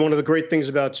 And one of the great things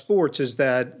about sports is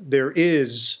that there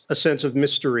is a sense of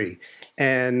mystery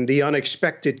and the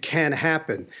unexpected can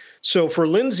happen. So for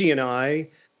Lindsay and I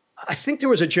think there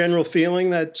was a general feeling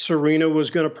that Serena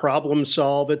was going to problem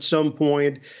solve at some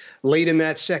point late in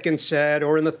that second set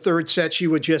or in the third set, she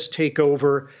would just take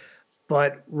over.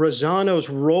 But Rosano's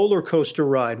roller coaster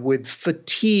ride with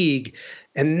fatigue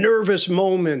and nervous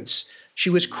moments, she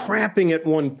was cramping at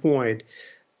one point.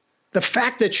 The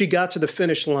fact that she got to the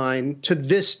finish line to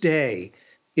this day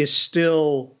is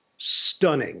still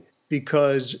stunning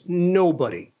because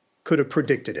nobody could have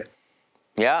predicted it.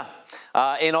 Yeah.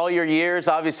 In all your years,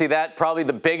 obviously that probably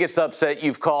the biggest upset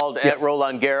you've called at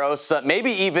Roland Garros,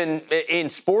 maybe even in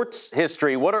sports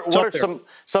history. What are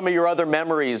some of your other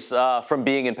memories from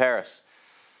being in Paris?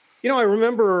 I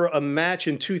remember a match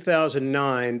in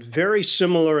 2009, very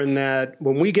similar in that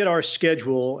when we get our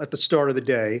schedule at the start of the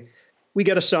day, we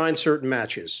get assigned certain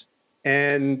matches.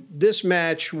 And this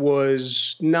match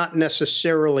was not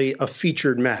necessarily a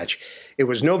featured match. It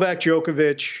was Novak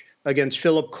Djokovic against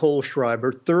Philip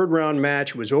Kohlschreiber. Third-round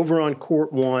match, was over on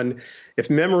court one. If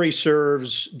memory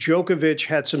serves, Djokovic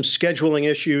had some scheduling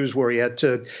issues where he had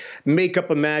to make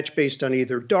up a match based on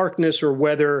either darkness or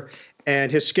weather,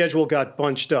 and his schedule got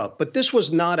bunched up. But this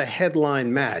was not a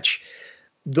headline match.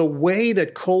 The way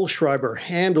that Kohlschreiber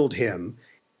handled him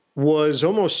was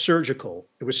almost surgical.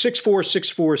 It was 6-4,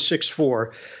 6-4,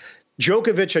 6-4.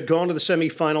 Djokovic had gone to the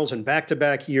semifinals in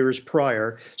back-to-back years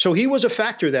prior, so he was a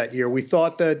factor that year. We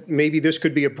thought that maybe this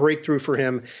could be a breakthrough for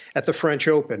him at the French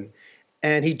Open,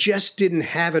 and he just didn't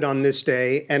have it on this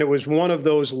day, and it was one of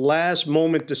those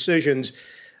last-moment decisions.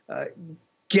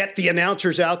 Get the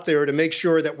announcers out there to make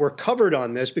sure that we're covered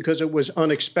on this because it was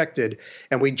unexpected,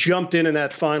 and we jumped in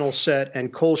that final set,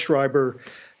 and Kohlschreiber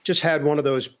just had one of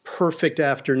those perfect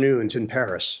afternoons in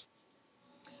Paris.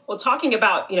 Well, talking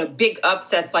about, big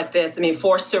upsets like this, I mean,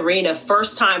 for Serena,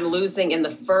 first time losing in the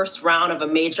first round of a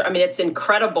major. I mean, it's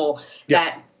incredible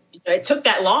that it took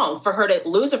that long for her to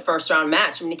lose a first round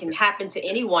match. I mean, it can happen to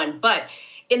anyone. But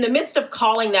in the midst of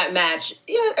calling that match,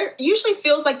 it usually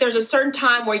feels like there's a certain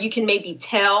time where you can maybe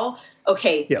tell,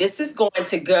 okay, this is going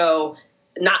to go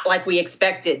not like we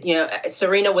expected.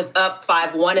 Serena was up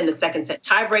 5-1 in the second set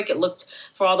tiebreak. It looked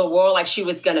for all the world like she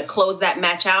was going to close that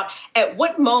match out. At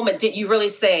what moment did you really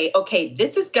say, okay,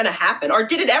 this is going to happen? Or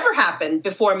did it ever happen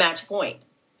before match point?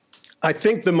 I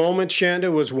think the moment,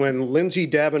 Shanda, was when Lindsay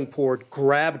Davenport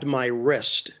grabbed my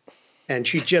wrist and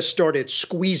she just started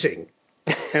squeezing.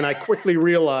 And I quickly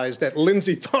realized that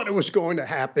Lindsay thought it was going to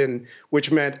happen, which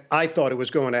meant I thought it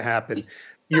was going to happen.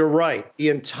 You're right. The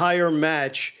entire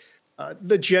match,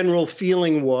 the general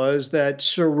feeling was that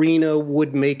Serena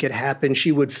would make it happen.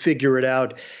 She would figure it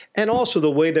out. And also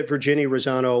the way that Virginia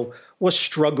Razzano was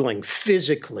struggling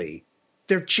physically.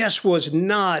 There just was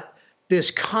not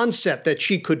this concept that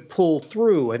she could pull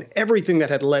through, and everything that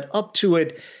had led up to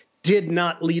it did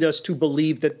not lead us to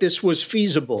believe that this was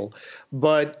feasible.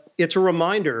 But it's a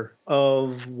reminder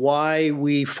of why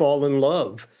we fall in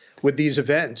love with these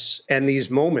events and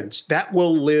these moments that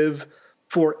will live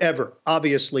forever.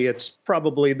 Obviously, it's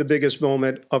probably the biggest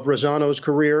moment of Razzano's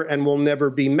career and will never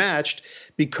be matched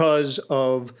because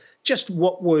of just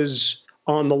what was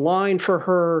on the line for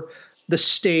her, the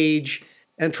stage.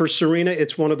 And for Serena,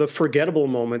 it's one of the forgettable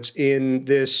moments in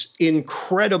this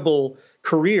incredible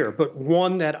career, but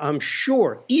one that I'm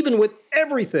sure, even with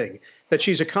everything that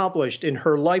she's accomplished in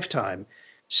her lifetime,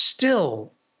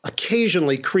 still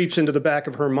occasionally creeps into the back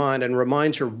of her mind and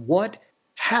reminds her what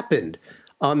happened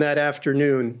on that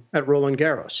afternoon at Roland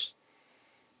Garros.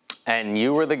 And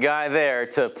you were the guy there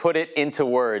to put it into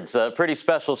words. Pretty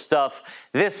special stuff.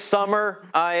 This summer,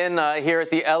 Ian, here at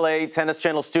the LA Tennis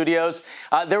Channel studios,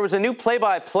 there was a new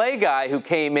play-by-play guy who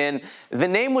came in. The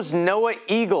name was Noah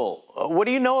Eagle. What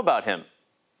do you know about him?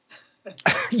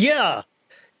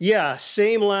 Yeah,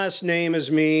 same last name as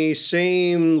me,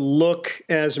 same look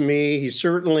as me. He's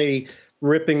certainly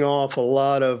ripping off a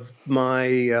lot of my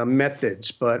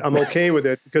methods, but I'm okay with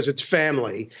it because it's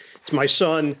family. It's my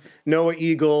son, Noah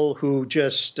Eagle, who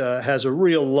just has a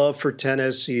real love for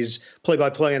tennis. He's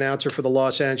play-by-play announcer for the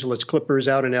Los Angeles Clippers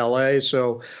out in L.A.,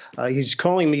 so he's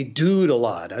calling me dude a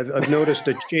lot. I've noticed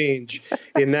a change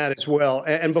in that as well.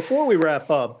 And before we wrap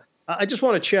up, I just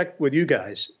want to check with you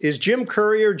guys. Is Jim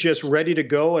Courier just ready to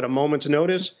go at a moment's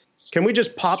notice? Can we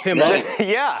just pop him up?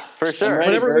 Yeah, for sure.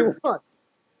 Whenever we want.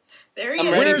 There he I'm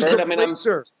is. ready, Where's Bert. the I mean,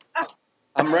 blazer?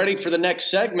 I'm ready for the next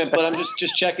segment, but I'm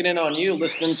just checking in on you,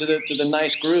 listening to the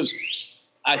nice grooves.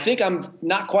 I think I'm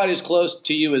not quite as close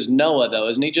to you as Noah, though.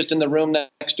 Isn't he just in the room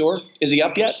next door? Is he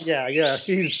up yet? Yeah.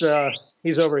 He's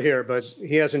over here, but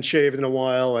he hasn't shaved in a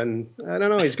while, and I don't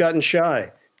know. He's gotten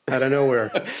shy out of nowhere.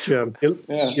 Jim,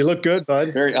 you look good,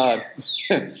 bud. Very odd.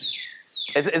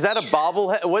 Is that a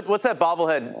bobblehead? What's that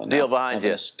bobblehead deal behind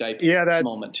you? Skype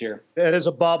moment here. That is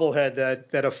a bobblehead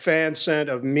that a fan sent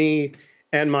of me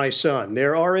and my son.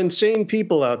 There are insane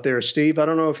people out there, Steve. I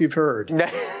don't know if you've heard.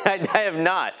 I have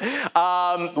not.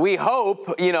 We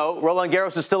hope, Roland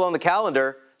Garros is still on the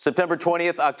calendar, September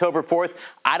 20th, October 4th.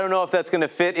 I don't know if that's going to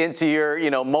fit into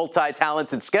your,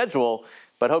 multi-talented schedule,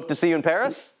 but hope to see you in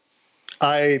Paris.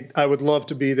 I would love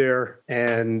to be there,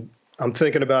 and I'm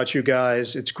thinking about you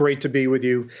guys. It's great to be with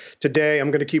you today.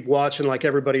 I'm going to keep watching like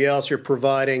everybody else. You're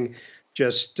providing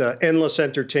just endless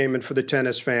entertainment for the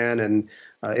tennis fan, and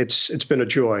it's been a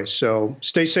joy. So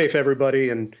stay safe, everybody,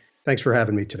 and thanks for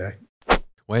having me today.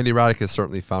 Well, Andy Roddick has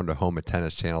certainly found a home at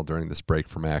Tennis Channel during this break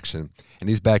from action, and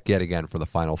he's back yet again for the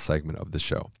final segment of the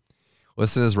show.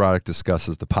 Listen as Roddick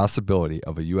discusses the possibility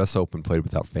of a U.S. Open played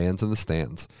without fans in the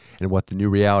stands and what the new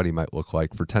reality might look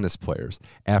like for tennis players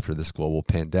after this global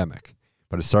pandemic.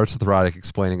 But it starts with Roddick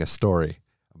explaining a story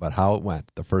about how it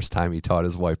went the first time he taught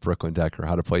his wife, Brooklyn Decker,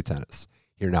 how to play tennis.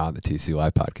 Here now on the TC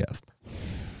Live podcast.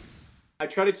 I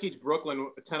tried to teach Brooklyn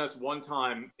tennis one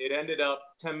time. It ended up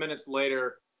 10 minutes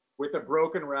later with a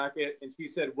broken racket, and she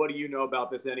said, "What do you know about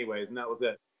this anyways?" And that was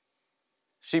it.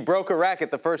 She broke a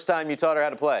racket the first time you taught her how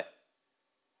to play?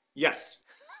 Yes,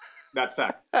 that's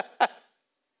fact.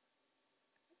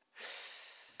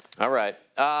 All right.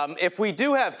 If we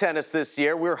do have tennis this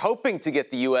year, we're hoping to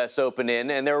get the U.S. Open in,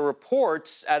 and there are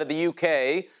reports out of the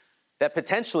U.K. that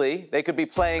potentially they could be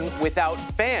playing without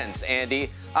fans, Andy.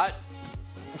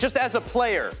 Just as a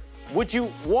player, would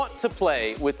you want to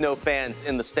play with no fans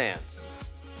in the stands?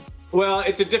 Well,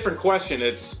 it's a different question.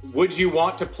 It's, would you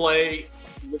want to play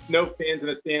with no fans in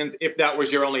the stands if that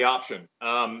was your only option?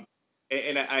 And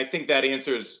I think that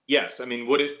answer is yes. I mean,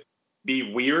 would it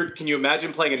be weird? Can you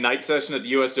imagine playing a night session at the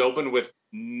U.S. Open with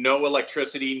no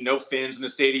electricity, no fans in the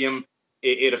stadium?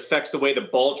 It affects the way the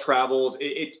ball travels.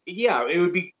 It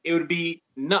would be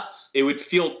nuts. It would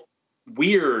feel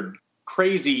weird,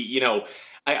 crazy.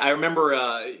 I remember,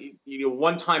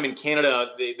 one time in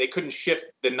Canada, they couldn't shift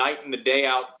the night and the day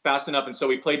out fast enough, and so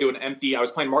we played to an empty. I was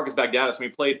playing Marcus Baghdatis, and we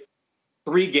played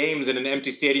 3 games in an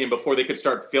empty stadium before they could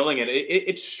start filling it.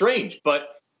 It's strange, but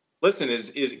listen,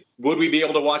 would we be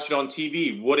able to watch it on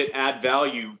TV? Would it add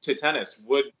value to tennis?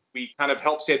 Would we kind of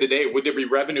help save the day? Would there be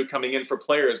revenue coming in for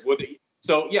players?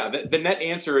 So yeah, the net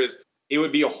answer is it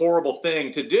would be a horrible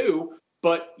thing to do,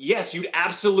 but yes, you'd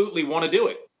absolutely want to do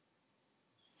it.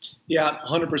 Yeah,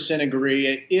 100%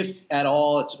 agree. If at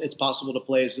all it's possible to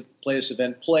play this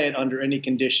event, play it under any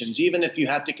conditions. Even if you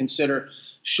have to consider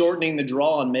shortening the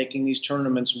draw and making these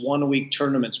tournaments 1-week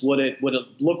tournaments, would it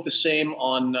look the same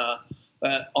on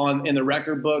in the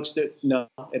record books? No,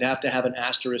 it'd have to have an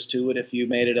asterisk to it if you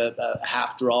made it a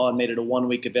half draw and made it a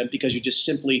 1-week event, because you just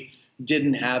simply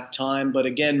didn't have time. But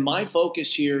again, my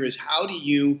focus here is how do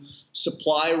you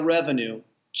supply revenue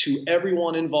to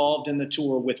everyone involved in the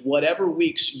tour with whatever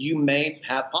weeks you may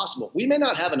have possible. We may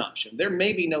not have an option. There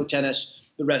may be no tennis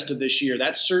the rest of this year.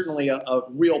 That's certainly a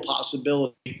real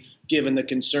possibility given the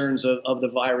concerns of the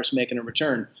virus making a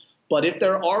return. But if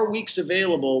there are weeks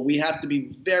available, we have to be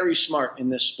very smart in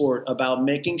this sport about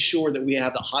making sure that we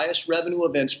have the highest revenue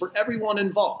events for everyone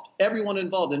involved. Everyone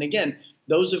involved. And again,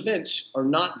 those events are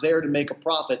not there to make a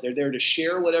profit. They're there to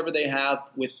share whatever they have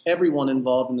with everyone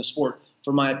involved in the sport.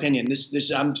 For my opinion,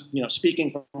 this I'm speaking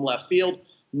from left field,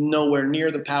 nowhere near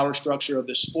the power structure of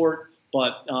the sport,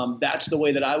 but that's the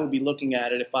way that I would be looking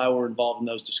at it if I were involved in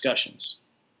those discussions.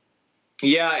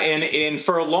 Yeah, and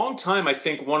for a long time, I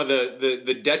think one of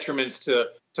the detriments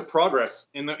to progress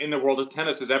in the world of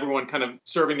tennis is everyone kind of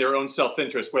serving their own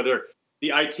self-interest. Whether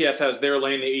the ITF has their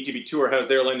lane, the ATP Tour has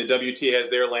their lane, the WTA has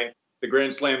their lane, the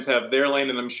Grand Slams have their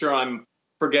lane, and I'm sure I'm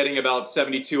forgetting about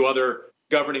 72 other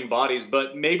governing bodies.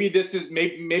 But maybe this is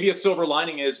maybe a silver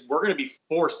lining is we're going to be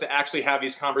forced to actually have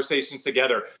these conversations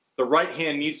together. The right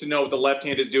hand needs to know what the left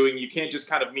hand is doing. You can't just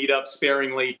kind of meet up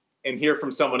sparingly and hear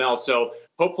from someone else. So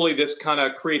hopefully this kind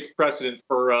of creates precedent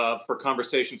for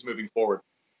conversations moving forward.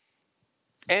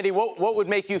 Andy, what would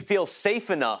make you feel safe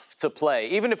enough to play,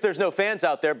 even if there's no fans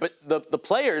out there, but the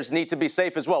players need to be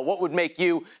safe as well? What would make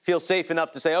you feel safe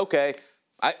enough to say, okay,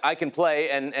 I can play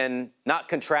and not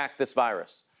contract this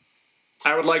virus?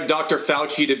 I would like Dr.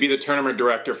 Fauci to be the tournament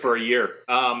director for a year.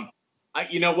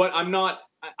 You know what? I'm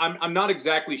not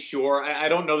exactly sure. I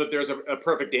don't know that there's a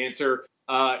perfect answer.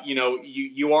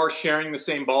 You are sharing the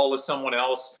same ball as someone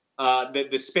else.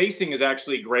 The spacing is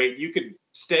actually great. You could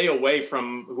stay away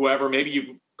from whoever. Maybe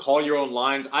you call your own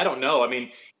lines. I don't know. I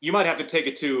mean, you might have to take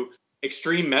it to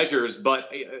extreme measures, but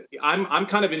I'm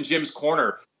kind of in Jim's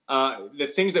corner. The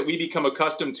things that we become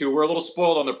accustomed to, we're a little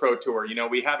spoiled on the Pro Tour.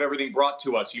 We have everything brought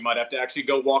to us. You might have to actually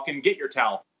go walk and get your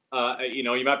towel. You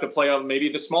might have to play on maybe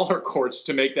the smaller courts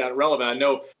to make that relevant. I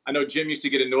know Jim used to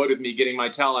get annoyed with me getting my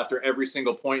towel after every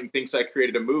single point and thinks I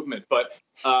created a movement, but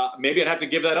maybe I'd have to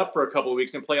give that up for a couple of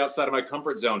weeks and play outside of my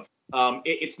comfort zone.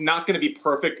 It's not going to be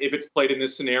perfect if it's played in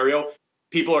this scenario.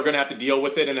 People are going to have to deal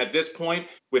with it. And at this point,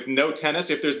 with no tennis,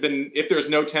 if there's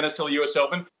no tennis till the U.S.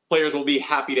 Open, players will be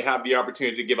happy to have the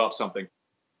opportunity to give up something.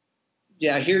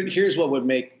 Yeah, here's what would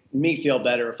make me feel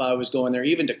better if I was going there,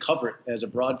 even to cover it as a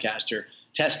broadcaster.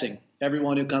 Testing.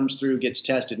 Everyone who comes through gets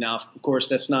tested. Now, of course,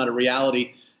 that's not a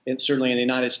reality. Certainly in the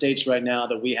United States right now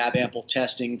that we have ample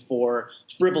testing for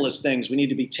frivolous things. We need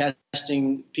to be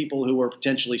testing people who are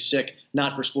potentially sick,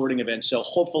 not for sporting events. So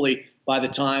hopefully by the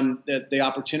time that the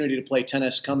opportunity to play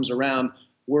tennis comes around,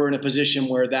 we're in a position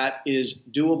where that is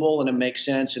doable and it makes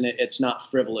sense and it's not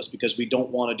frivolous, because we don't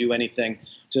want to do anything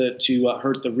to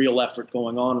hurt the real effort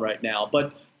going on right now.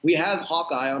 But we have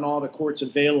Hawkeye on all the courts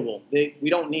available. We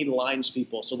don't need lines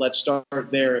people, so let's start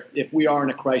there. If we are in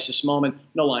a crisis moment,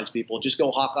 no lines people. Just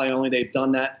go Hawkeye only. They've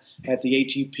done that at the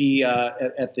ATP,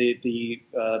 at the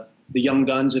Young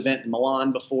Guns event in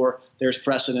Milan before. There's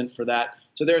precedent for that.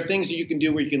 So there are things that you can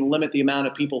do where you can limit the amount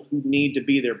of people who need to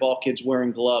be there. Ball kids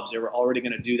wearing gloves. They were already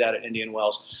going to do that at Indian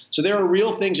Wells. So there are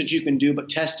real things that you can do, but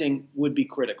testing would be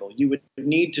critical. You would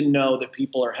need to know that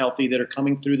people are healthy, that are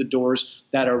coming through the doors,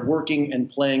 that are working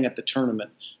and playing at the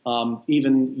tournament.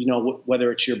 Even,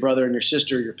 whether it's your brother and your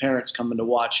sister, your parents coming to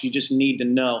watch, you just need to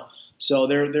know. So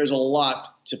there's a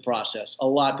lot to process, a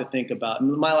lot to think about.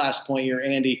 And my last point here,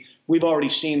 Andy, we've already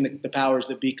seen the powers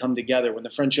that be come together. When the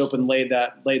French Open laid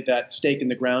that stake in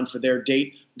the ground for their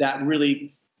date, that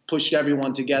really pushed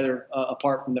everyone together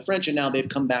apart from the French, and now they've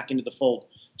come back into the fold.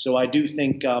 So I do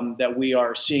think that we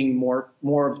are seeing more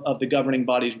of the governing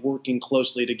bodies working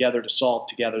closely together to solve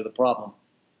together the problem.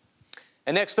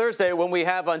 And next Thursday, when we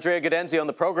have Andrea Gaudenzi on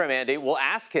the program, Andy, we'll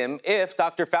ask him if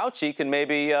Dr. Fauci can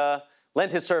maybe lend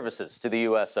his services to the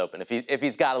U.S. Open if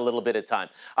he's got a little bit of time.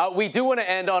 We do want to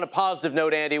end on a positive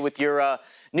note, Andy, with your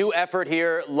new effort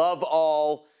here, Love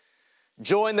All.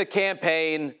 Join the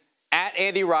campaign at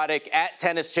Andy Roddick, at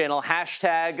Tennis Channel,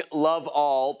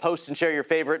 #LoveAll. Post and share your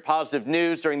favorite positive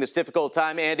news during this difficult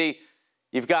time. Andy,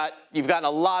 you've gotten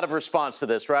a lot of response to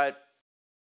this, right?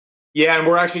 Yeah, and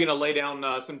we're actually going to lay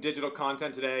down some digital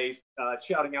content today,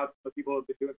 shouting out to the people who have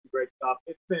been doing some great stuff.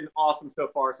 It's been awesome so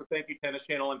far, so thank you, Tennis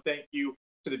Channel, and thank you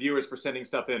to the viewers for sending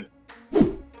stuff in.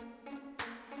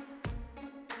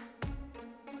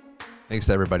 Thanks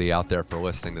to everybody out there for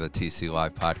listening to the TC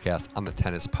Live podcast on the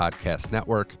Tennis Podcast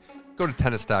Network. Go to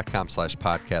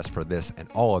tennis.com/podcast for this and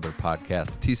all other podcasts.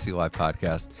 The TC Live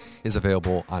podcast is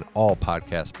available on all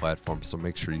podcast platforms, so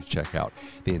make sure you check out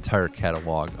the entire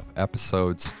catalog of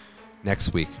episodes.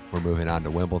 Next week, we're moving on to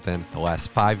Wimbledon. The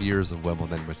last 5 years of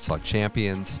Wimbledon, which saw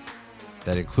champions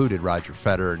that included Roger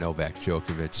Federer, Novak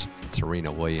Djokovic,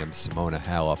 Serena Williams, Simona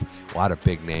Halep. A lot of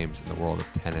big names in the world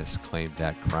of tennis claimed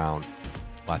that crown.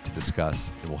 A lot to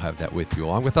discuss, and we'll have that with you,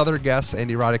 along with other guests.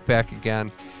 Andy Roddick back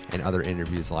again, and other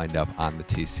interviews lined up on the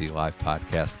TC Live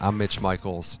podcast. I'm Mitch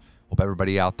Michaels. Hope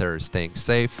everybody out there is staying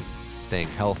safe, staying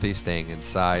healthy, staying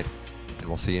inside, and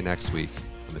we'll see you next week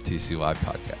on the TC Live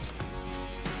podcast.